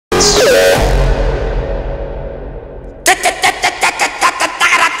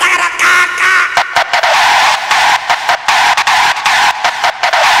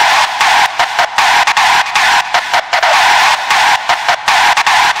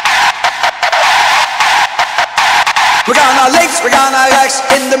We gaan naar links, we gaan naar rechts,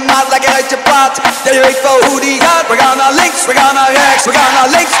 in de maat lekker uit je plaat. Ja, je weet wel hoe die gaat. We gaan naar links, we gaan naar rechts, we gaan naar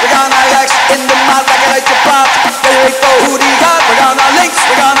links, we gaan naar rechts, in de maat lekker uit je plaat. Ja, je weet wel hoe die gaat. We gaan naar links,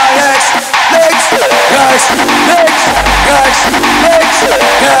 we gaan naar rechts, links, rechts, links, rechts, links, rechts,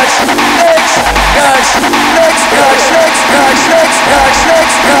 links, rechts, links, rechts, links, rechts, links, rechts, links, rechts,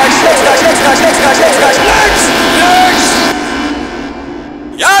 links, rechts, links, rechts, links, rechts, links, rechts, links, rechts.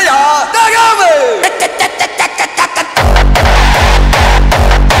 Ja, ja, daar gaan we!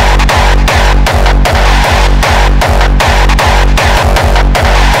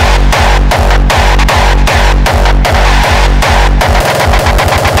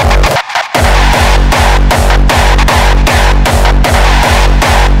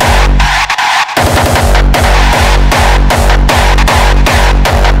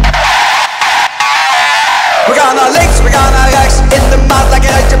 We gaan naar links, we gaan naar rechts, in de maat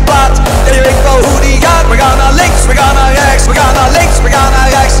lekker uit je plaat. Ja, je weet wel hoe die gaat. We gaan naar links, we gaan naar rechts, we gaan naar links, we gaan naar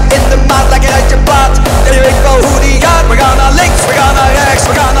rechts, in de maat lekker uit je plaat. Ja, je weet wel hoe die gaat. We gaan naar links, we gaan naar rechts,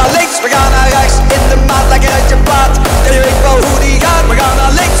 we gaan naar links, we gaan naar rechts, in de maat lekker uit je plaat. Ja, je weet wel hoe die gaat. We gaan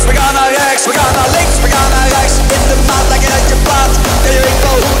naar links, we gaan naar rechts, we gaan naar links, we gaan naar rechts, in de maat lekker uit je plaat. Ja, je weet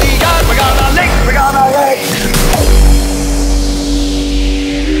wel hoe die gaat. We gaan naar links, we gaan naar rechts.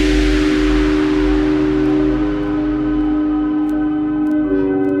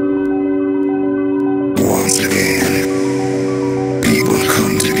 Once again, people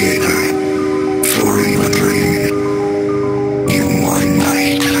come together for a dream in one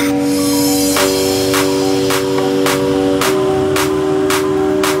night.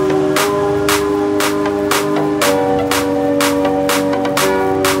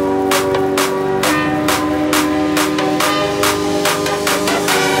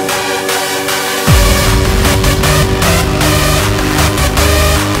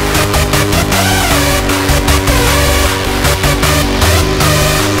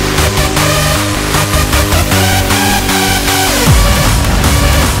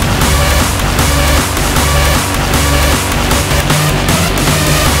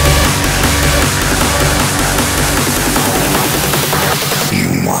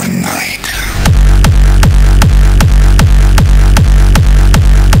 In one night.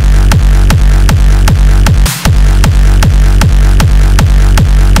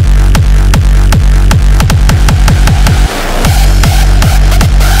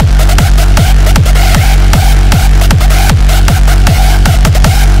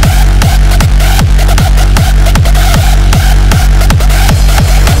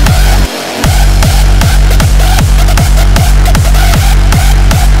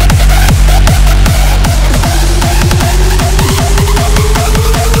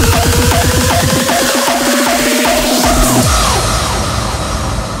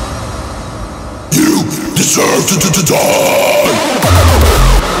 You deserve to die.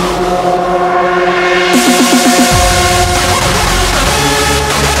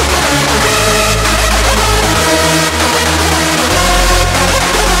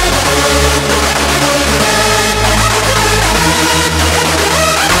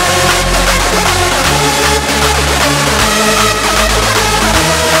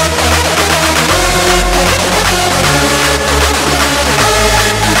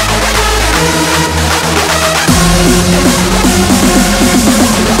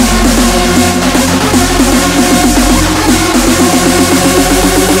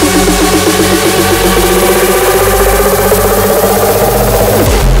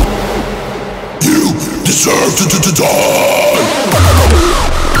 You deserve to die.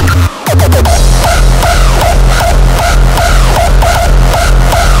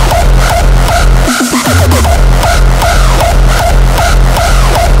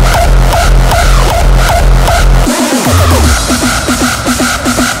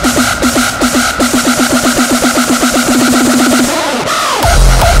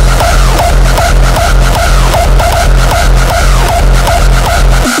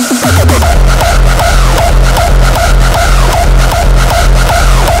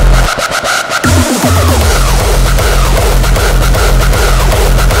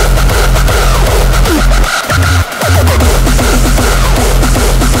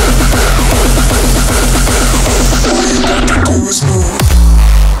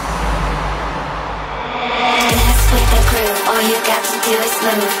 all you got to do is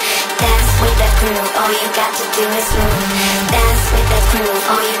move. Dance with that groove, all you got to do is move. Dance with that groove,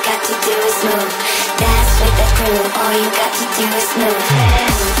 all you got to do is move. Dance with that groove, all you got to do is move.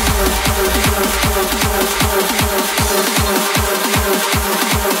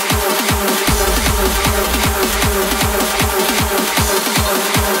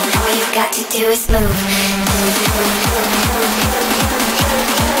 All you got to do is move. All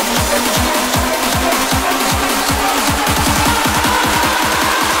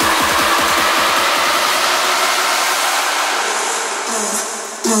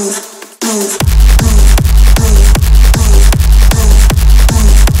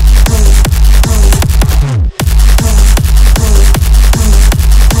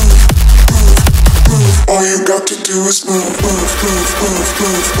you got to do is move, move, move, move,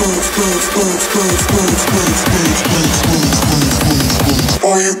 move, move, move, move, move, move, move, move, move, move, move.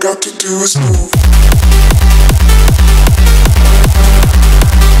 All you got to do is move.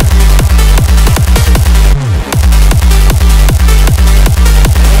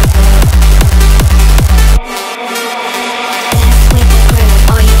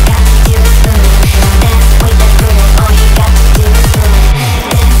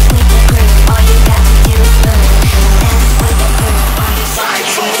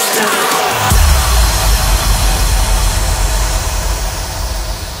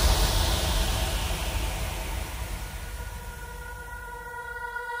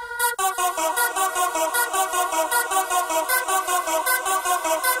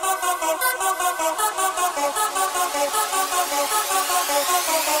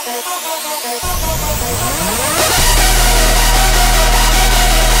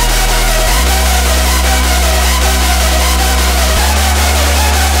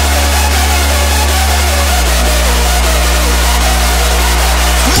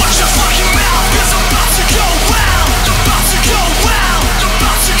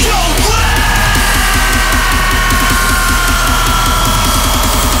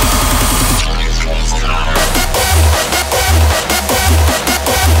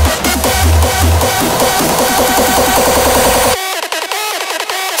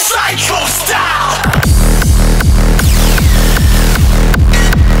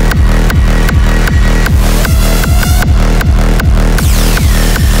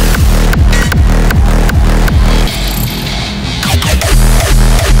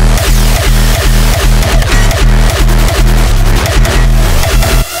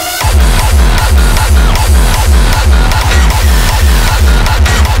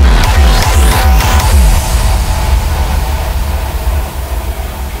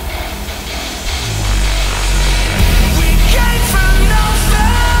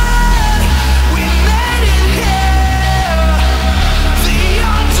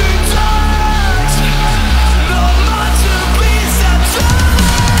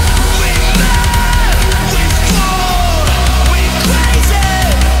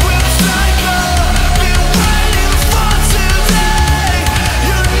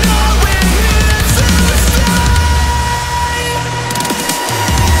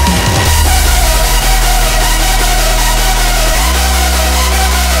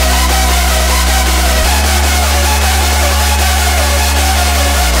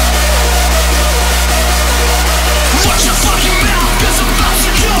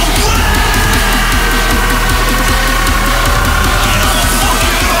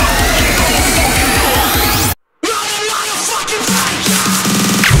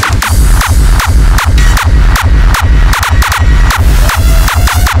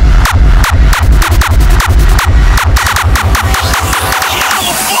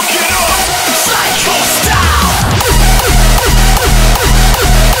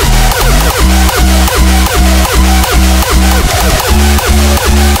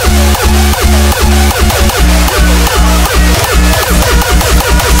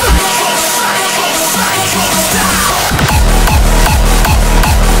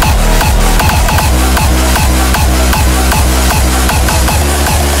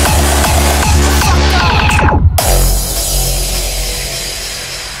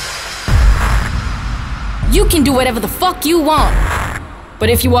 can do whatever the fuck you want. But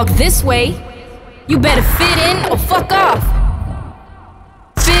if you walk this way, you better fit in or fuck off.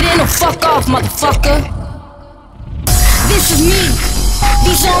 Fit in or fuck off, motherfucker. This is me.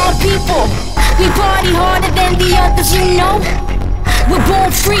 These are my people. We party harder than the others, you know. We're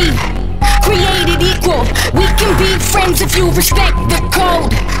born free, created equal. We can be friends if you respect the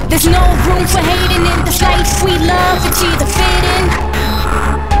code. There's no room for hating in this life we love. It's either fit in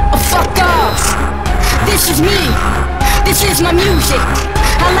or fuck off. This is me, this is my music.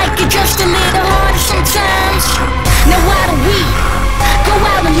 I like it just a little harder sometimes. Now why don't we go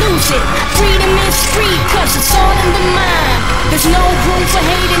out and lose it? Freedom is free, cause it's all in the mind. There's no room for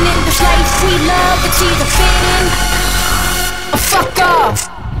hating in this life we love. It's either fit in or fuck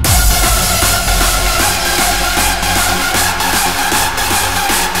off.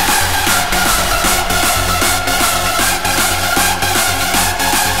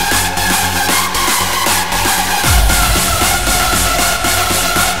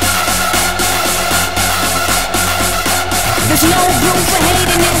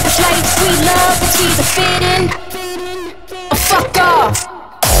 need love, it's easy to fit in. Oh, fuck off.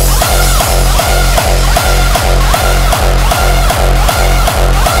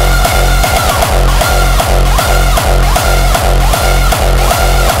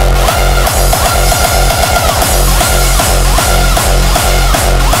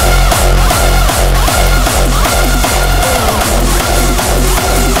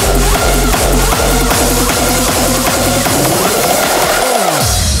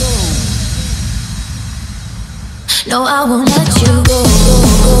 No, I won't let you go.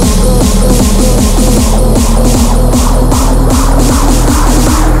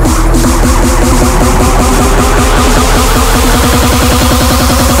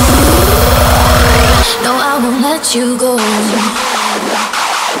 No, I won't let you go.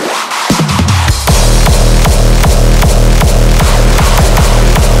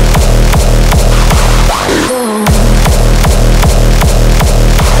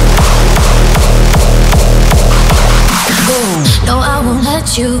 No, I won't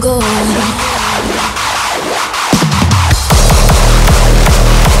let you go.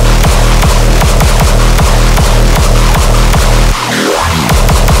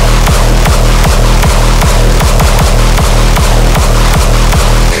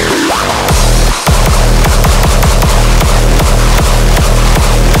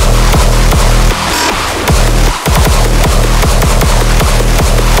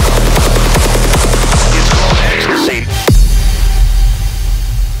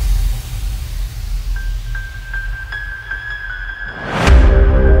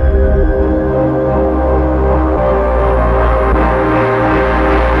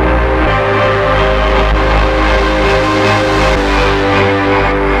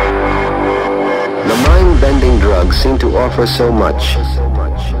 Seem to offer so much.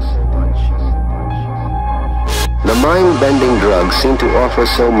 The mind-bending drugs seem to offer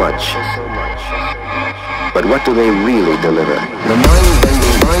so much. But what do they really deliver? The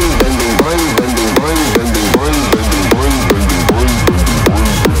mind-bending, mind-bending, mind-bending, mind-bending, mind-bending, mind-bending,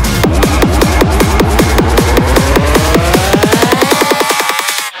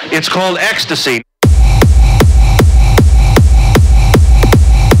 mind-bending. It's called ecstasy.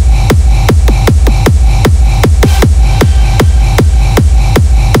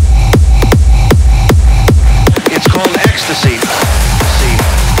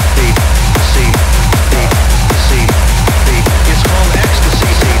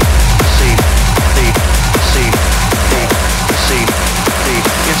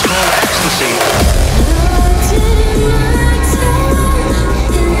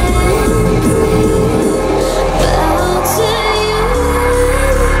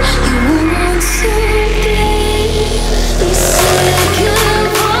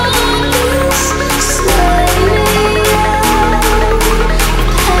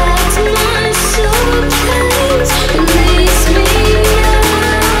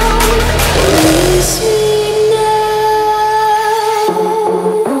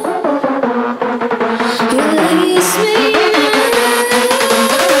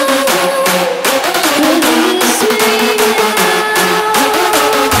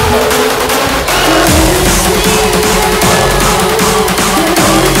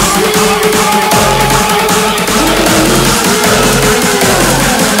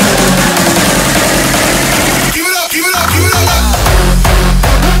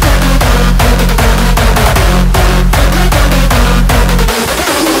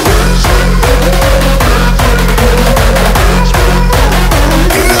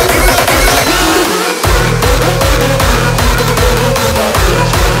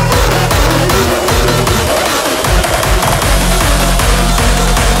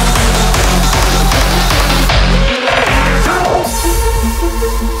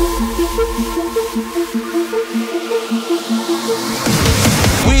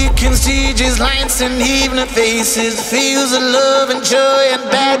 And evening faces, fields of love and joy and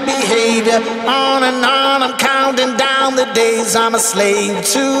bad behavior. On and on, I'm counting down the days. I'm a slave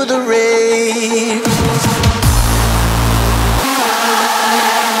to the rave.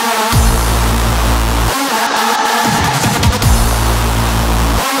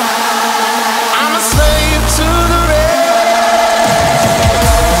 I'm a slave to the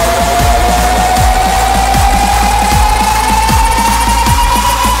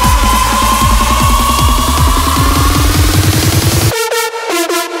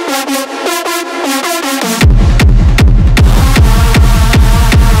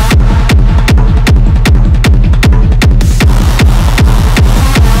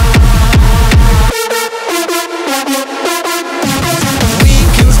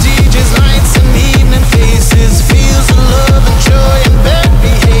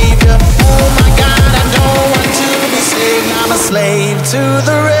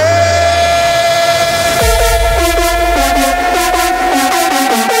the rain.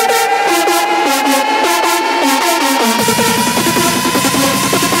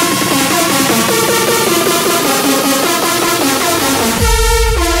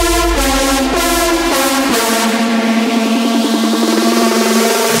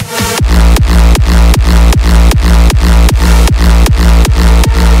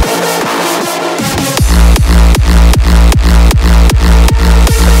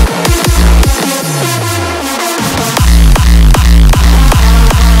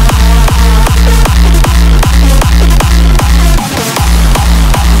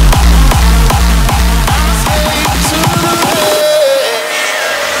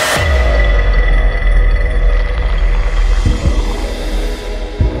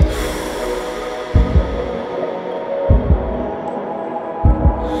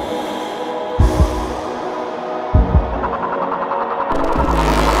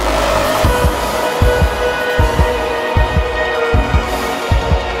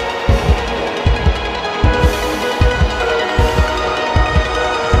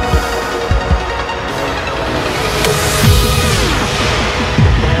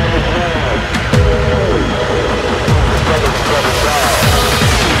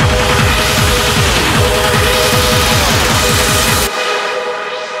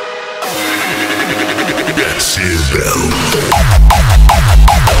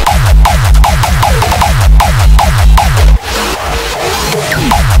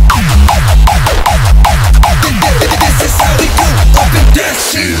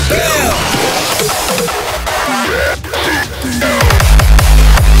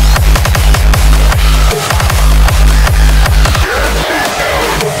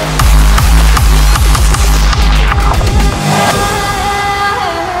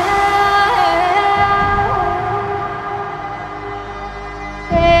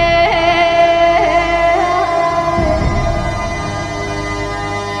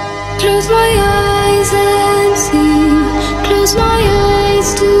 Close my eyes and sleep. Close my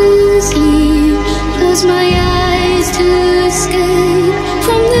eyes to sleep. Close my eyes to escape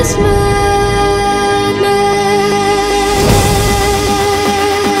from this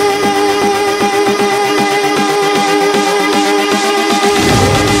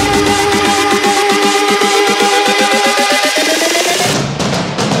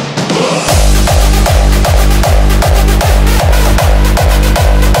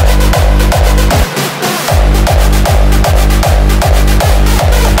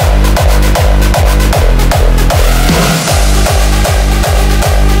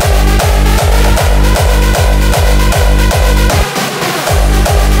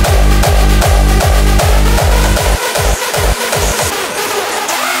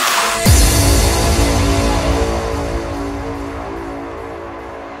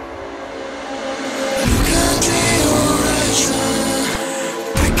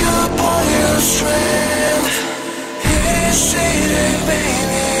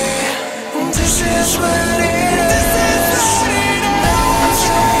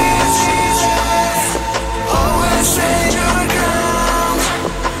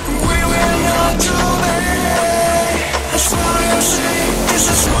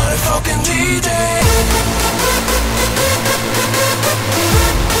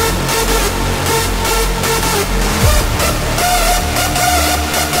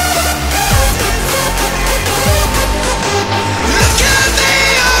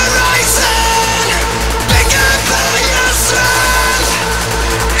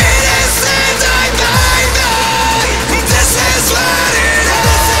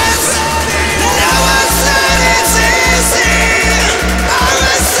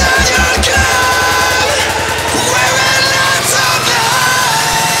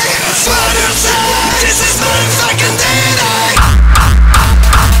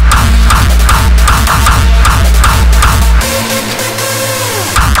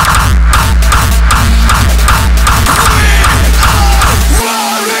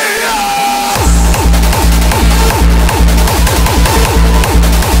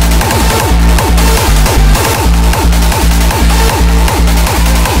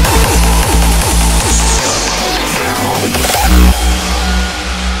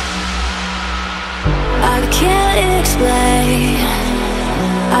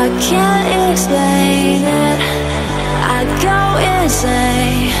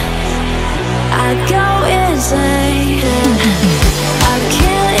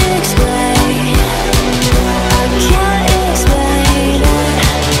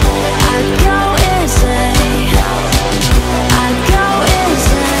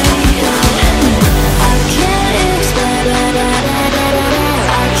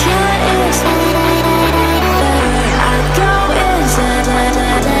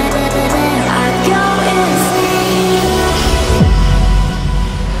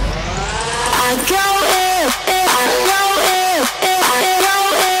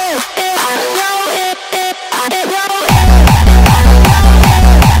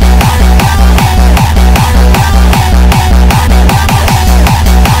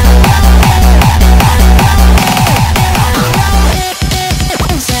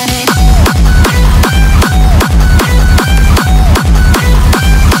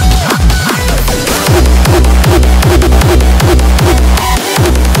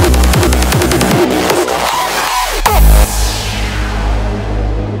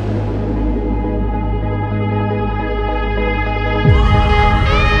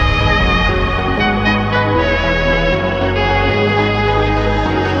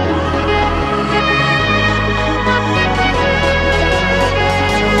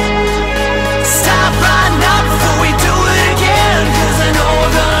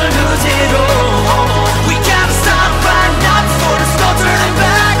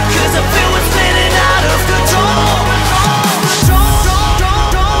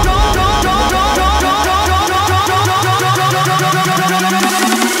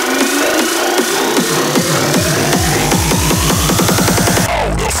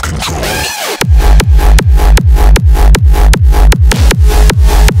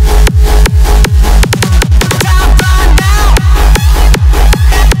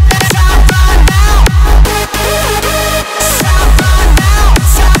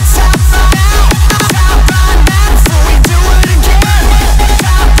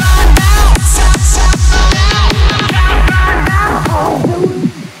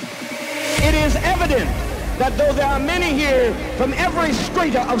from every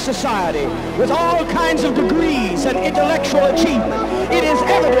strata of society, with all kinds of degrees and intellectual achievement. It is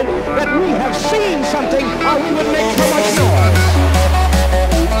evident that we have seen something or we would make so much noise.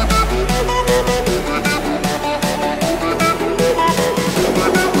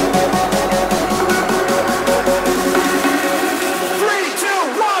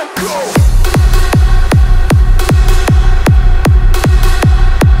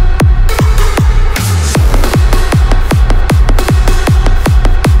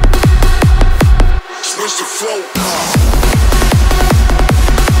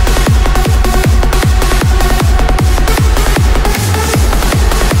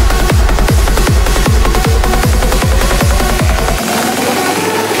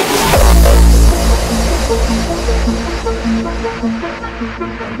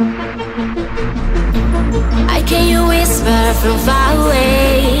 From far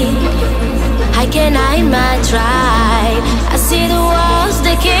away, I can hide my tribe. I see the walls,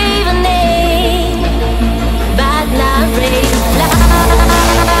 they caving in, but not Rave.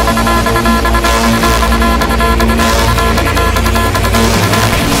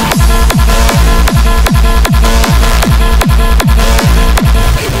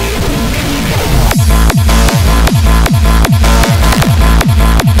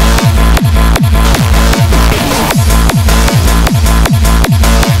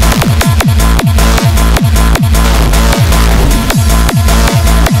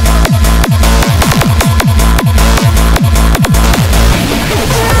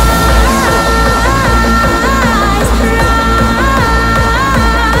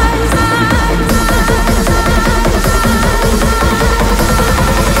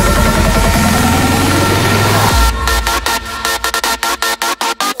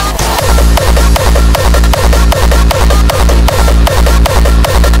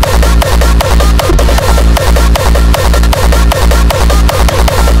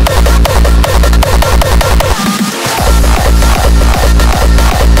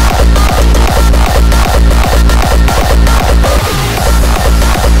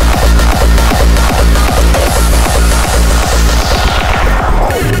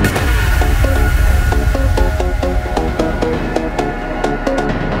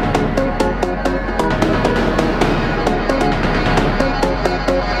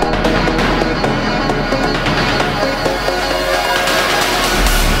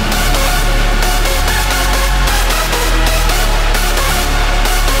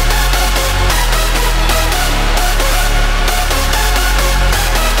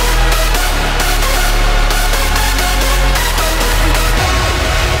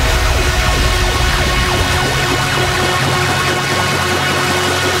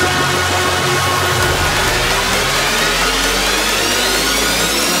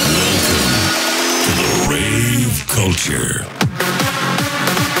 Culture.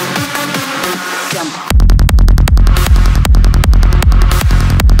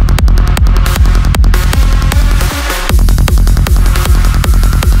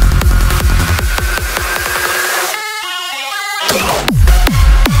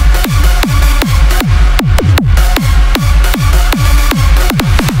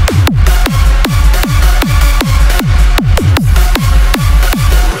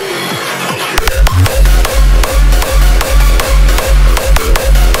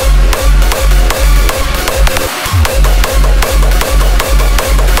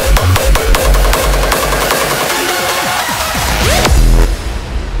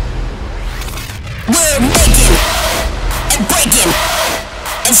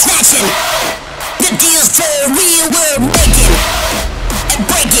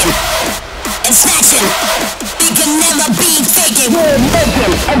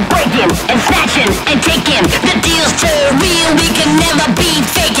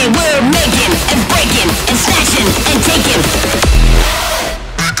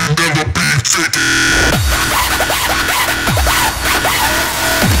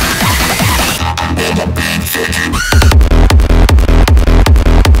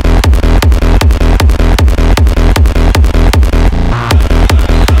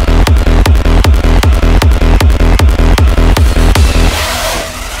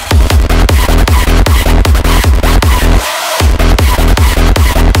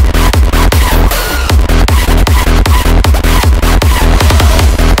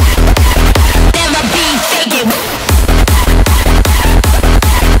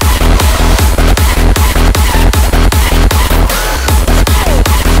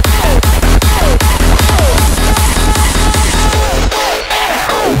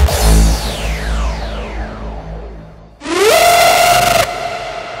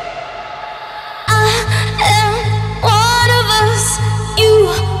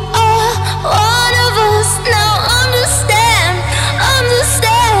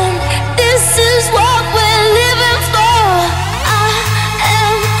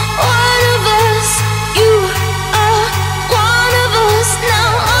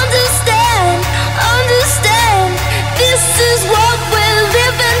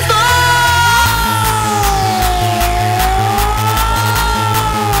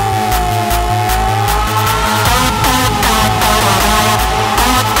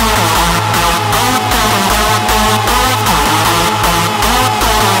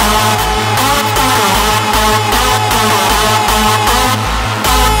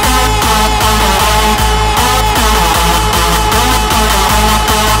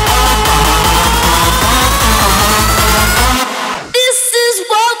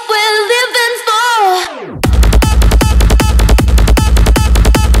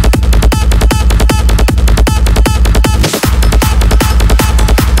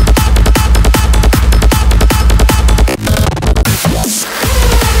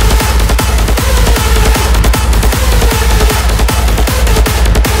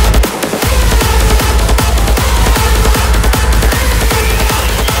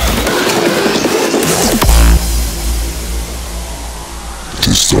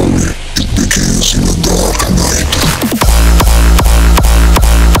 story, it begins in a dark night.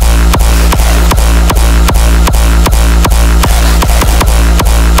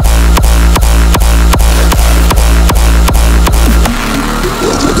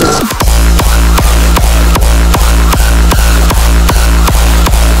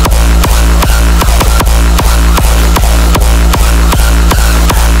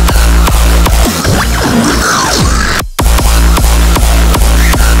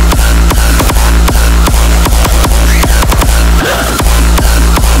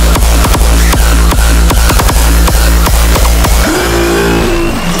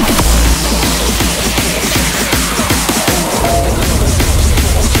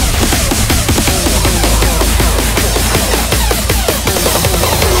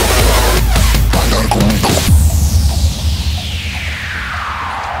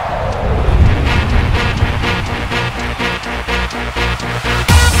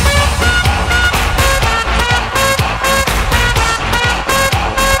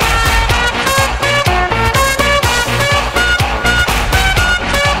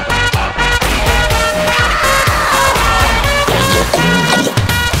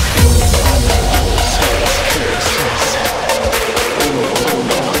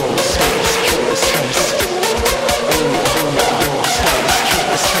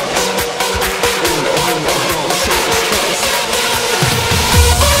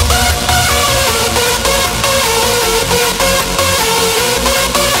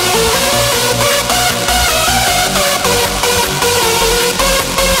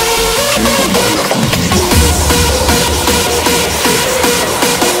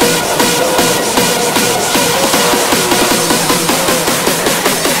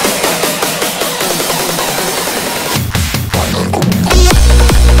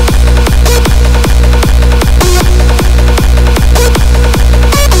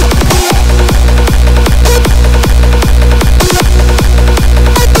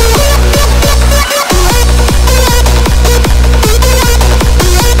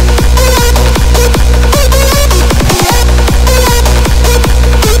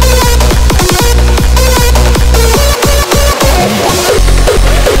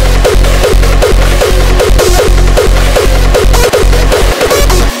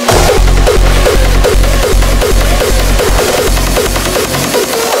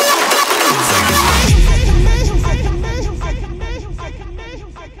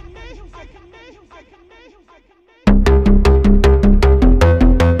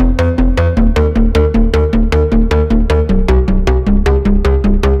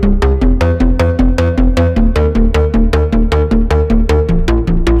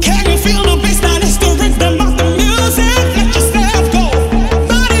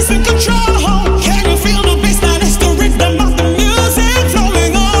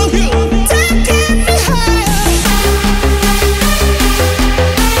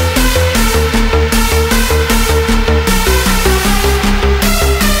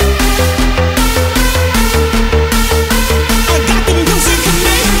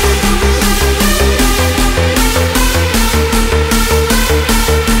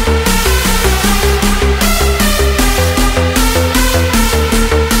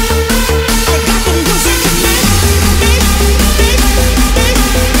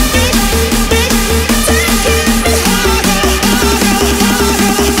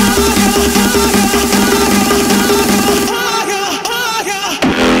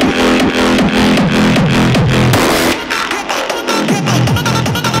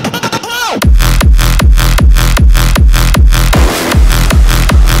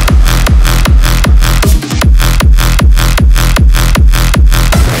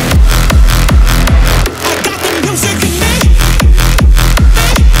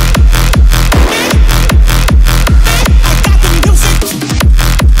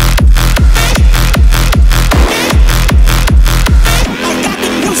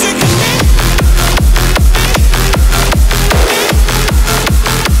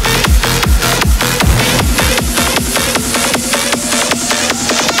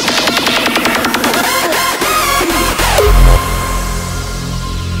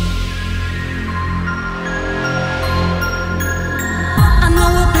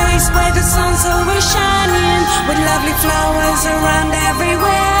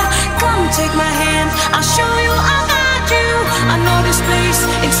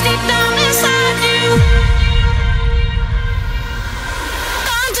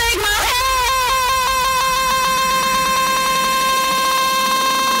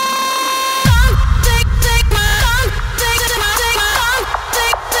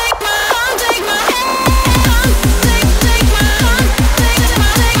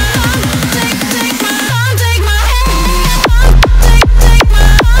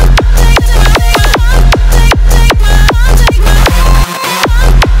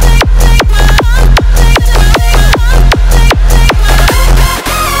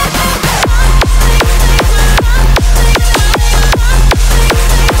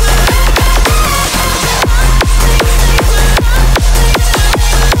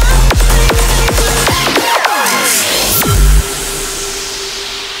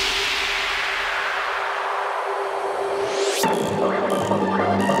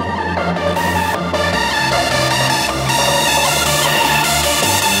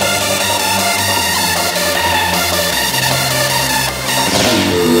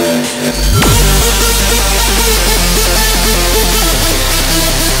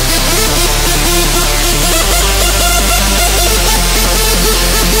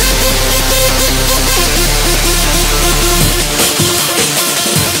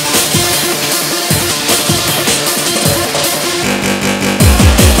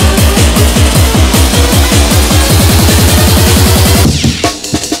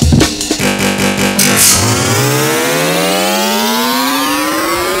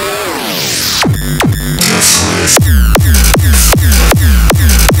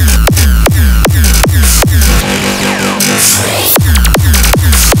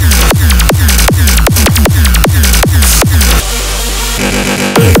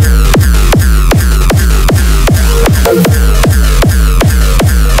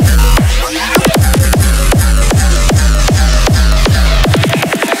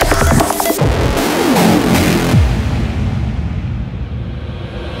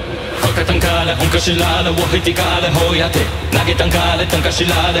 しられを引きかれほやて投げたんかれたんかし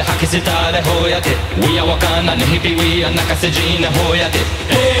られ吐き捨てれほやて We are わかんなね日々 We are 泣かせじなほやてへ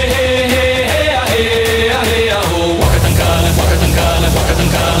へへへやへやへやほわかたんかれわかたんかれわかたん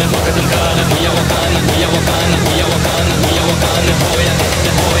かれわかたんかれ We are わかんな We are わかんな We are わかんな We are わかんなほやて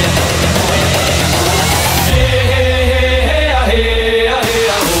ほやてほやてへへへへやへやへ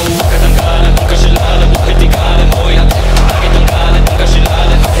やほわかたんかれたんかしられを引きかれほやて投げたんかれたんかしら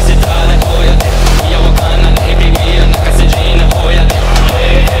れ吐き捨てれほやて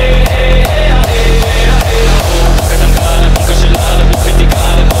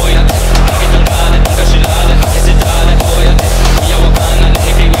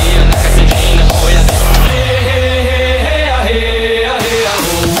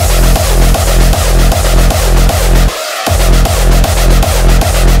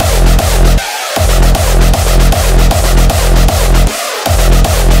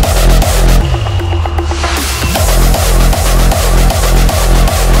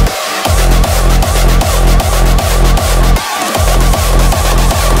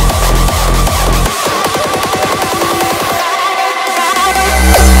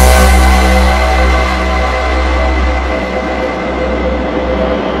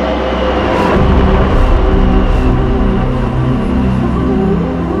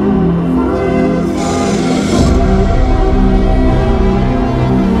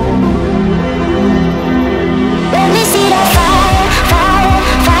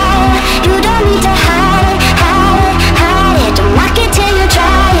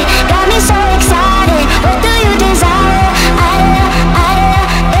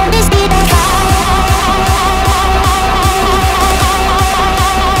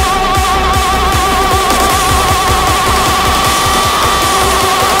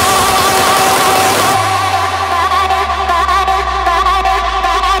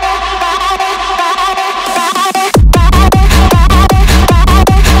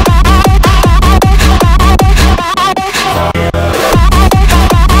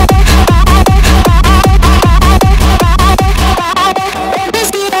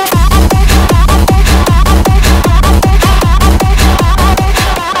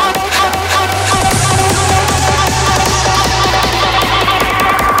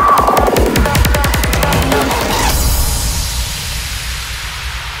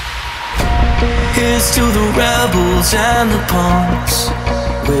Here's to the rebels and the punks.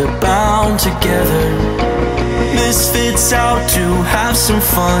 We're bound together. Misfits out to have some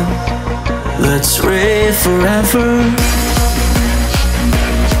fun. Let's rave forever.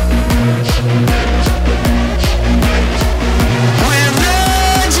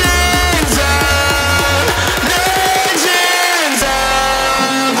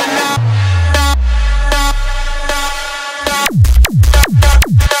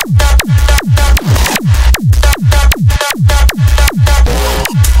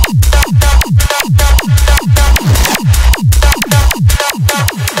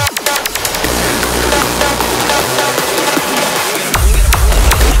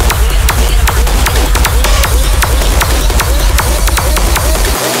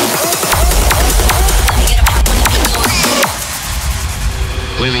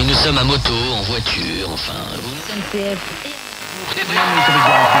 Oui, oui, nous sommes à moto, en voiture, enfin...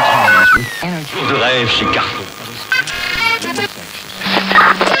 De rêve chez Carrefour.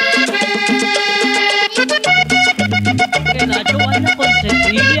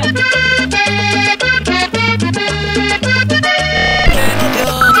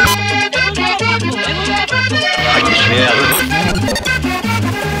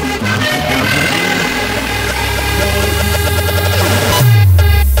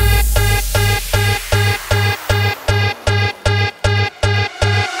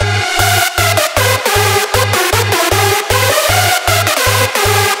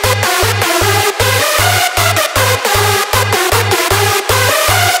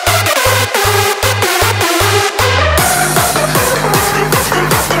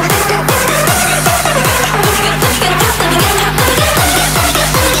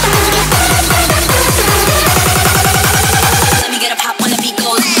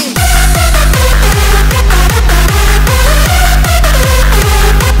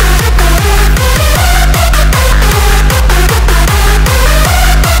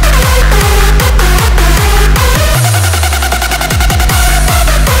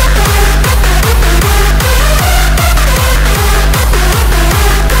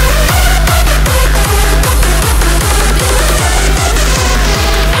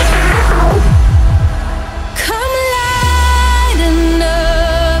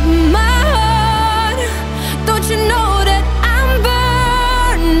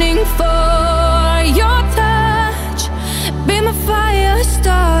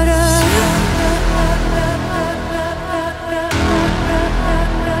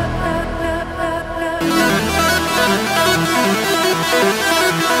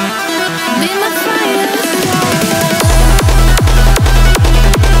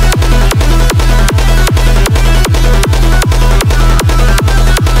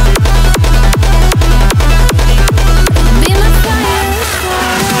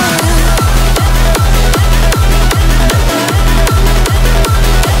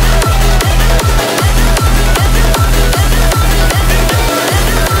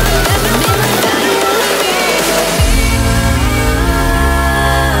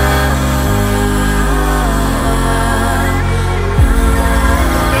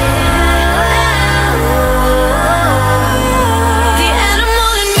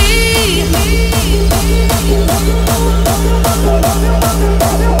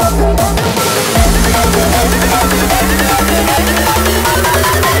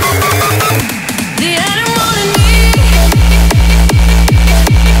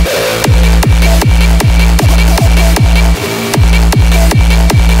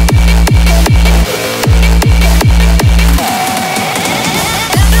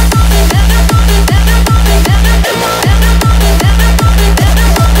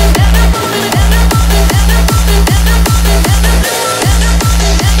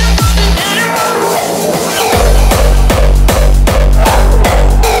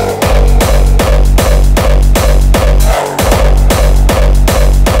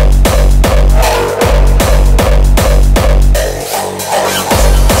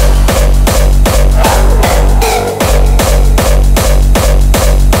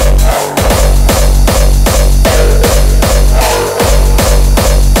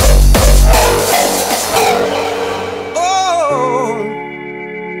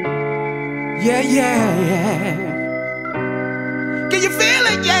 Yeah, yeah, yeah. Can you feel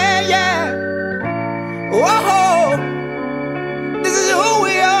it? Yeah, yeah. Whoa, this is who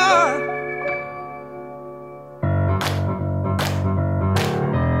we are.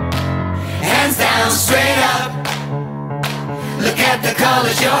 Hands down, straight up. Look at the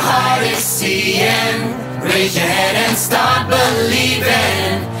colors your heart is seeing. Raise your head and start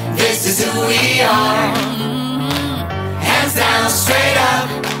believing. This is who we are. Hands down, straight up.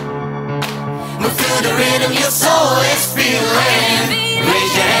 Move through the rhythm your soul is feeling.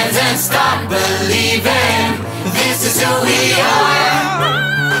 Raise your hands and start believing. This is who we are.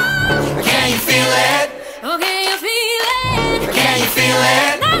 Can you feel it? Oh, can you feel it? Can you feel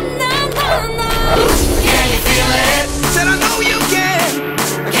it? No, no, no, no. Can you feel it? Said I know you can.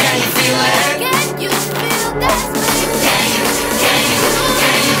 Can you feel it? Can you feel this? Can you, can you, can you,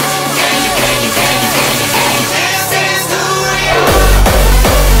 can you, can you, can you, can you, can you? This is who we are.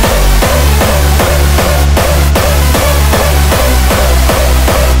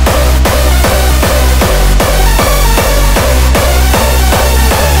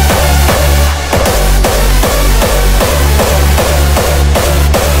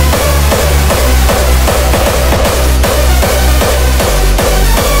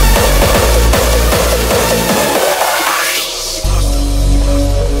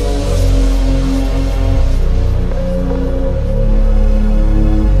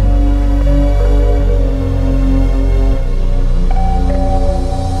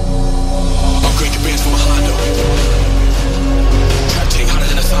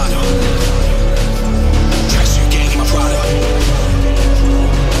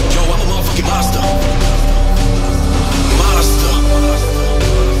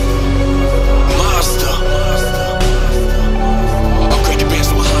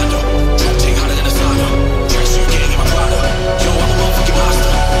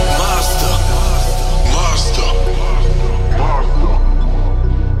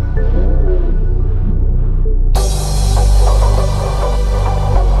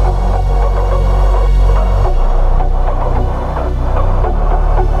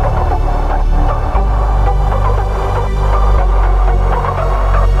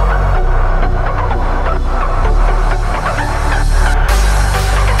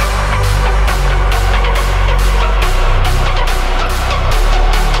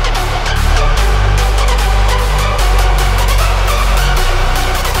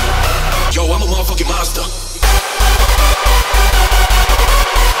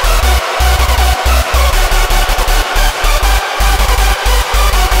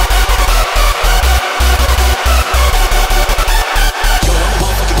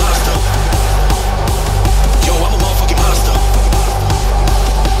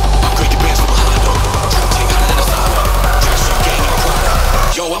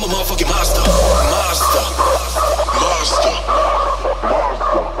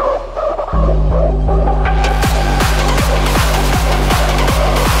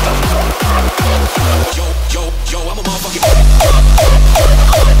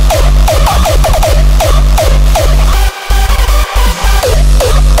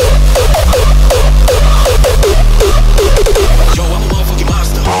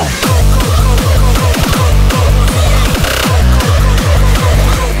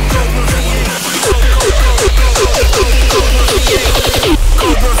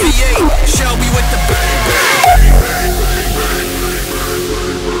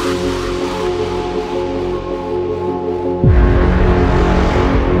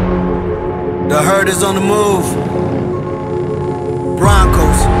 The herd is on the move.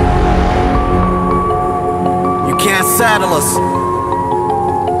 Broncos. You can't saddle us.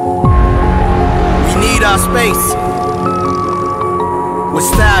 We need our space. We're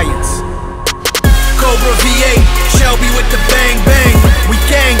stallions. Cobra V8, Shelby with the bang bang. We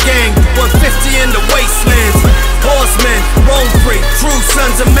gang gang, 150 in the wastelands. Horsemen, roam free, true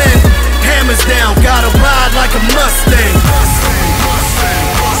sons of men. Hammers down, gotta ride like a Mustang.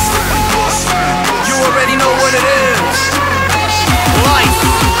 You already know what it is. Life.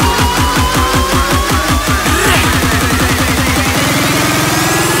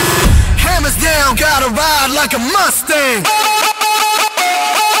 Hammers down, gotta ride like a Mustang.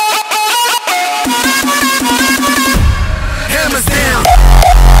 Hammers down.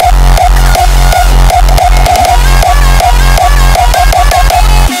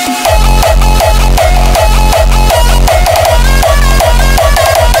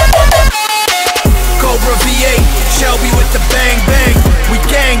 Cobra V8, Shelby with the bang bang. We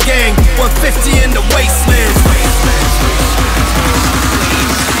gang gang, 150 in the wastelands.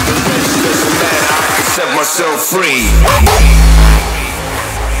 Set myself free.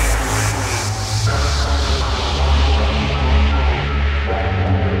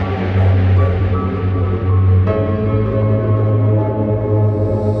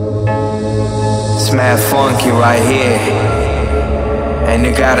 mad funky right here. And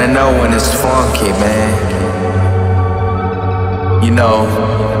you gotta know when it's funky, man. You know,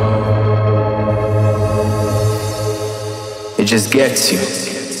 it just gets you.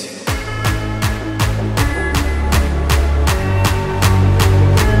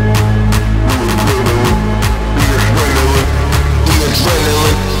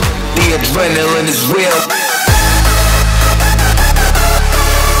 The adrenaline is real.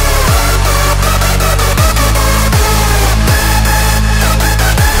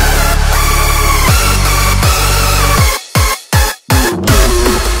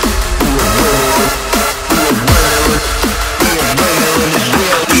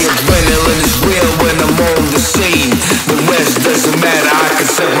 Doesn't matter, I can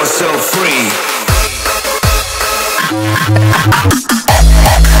set myself free.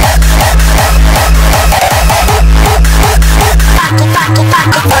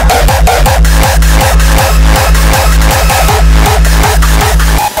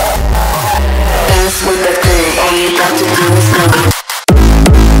 Dance with the thing, all you got to do is move.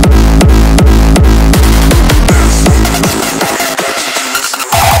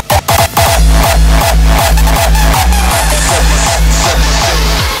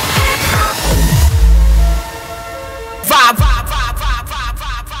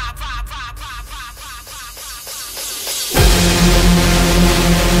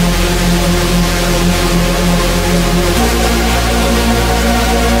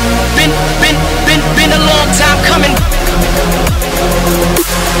 Been a long time coming.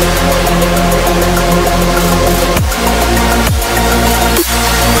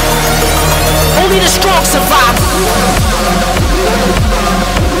 Only the strong survive.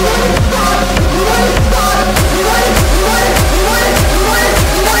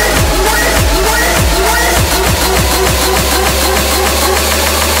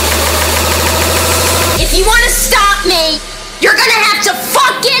 If you want to stop me, you're gonna have to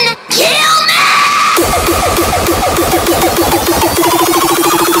fucking kill me!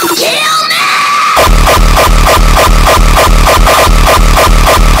 Kill me!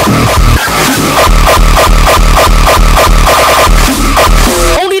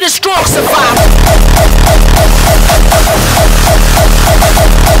 Only the strong survive.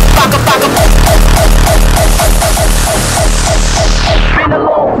 Baka baka. Been a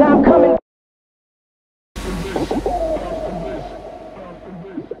long time coming.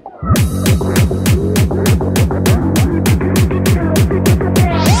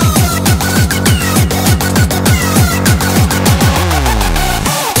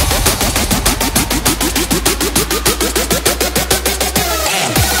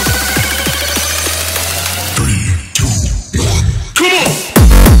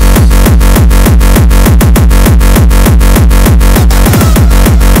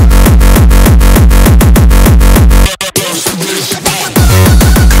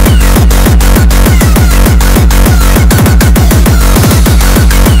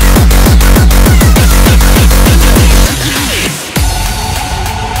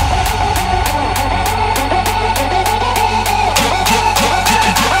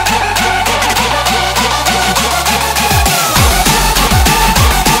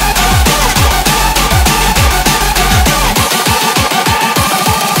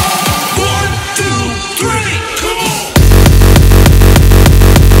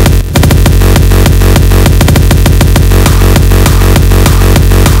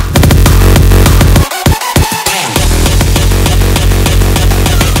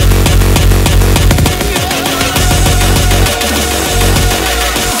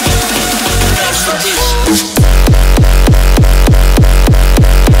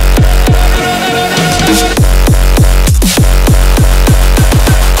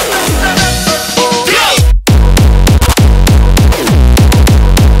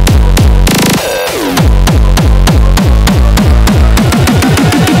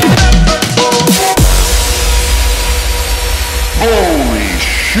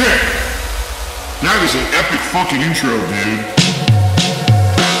 That was an epic fucking intro, dude.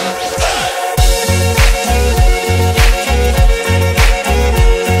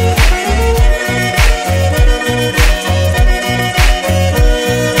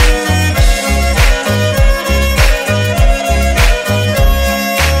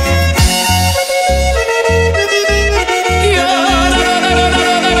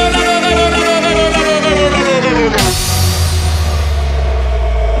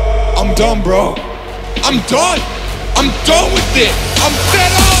 I'm done, bro. I'm done. I'm done with it. I'm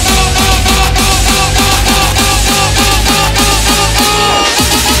fed up.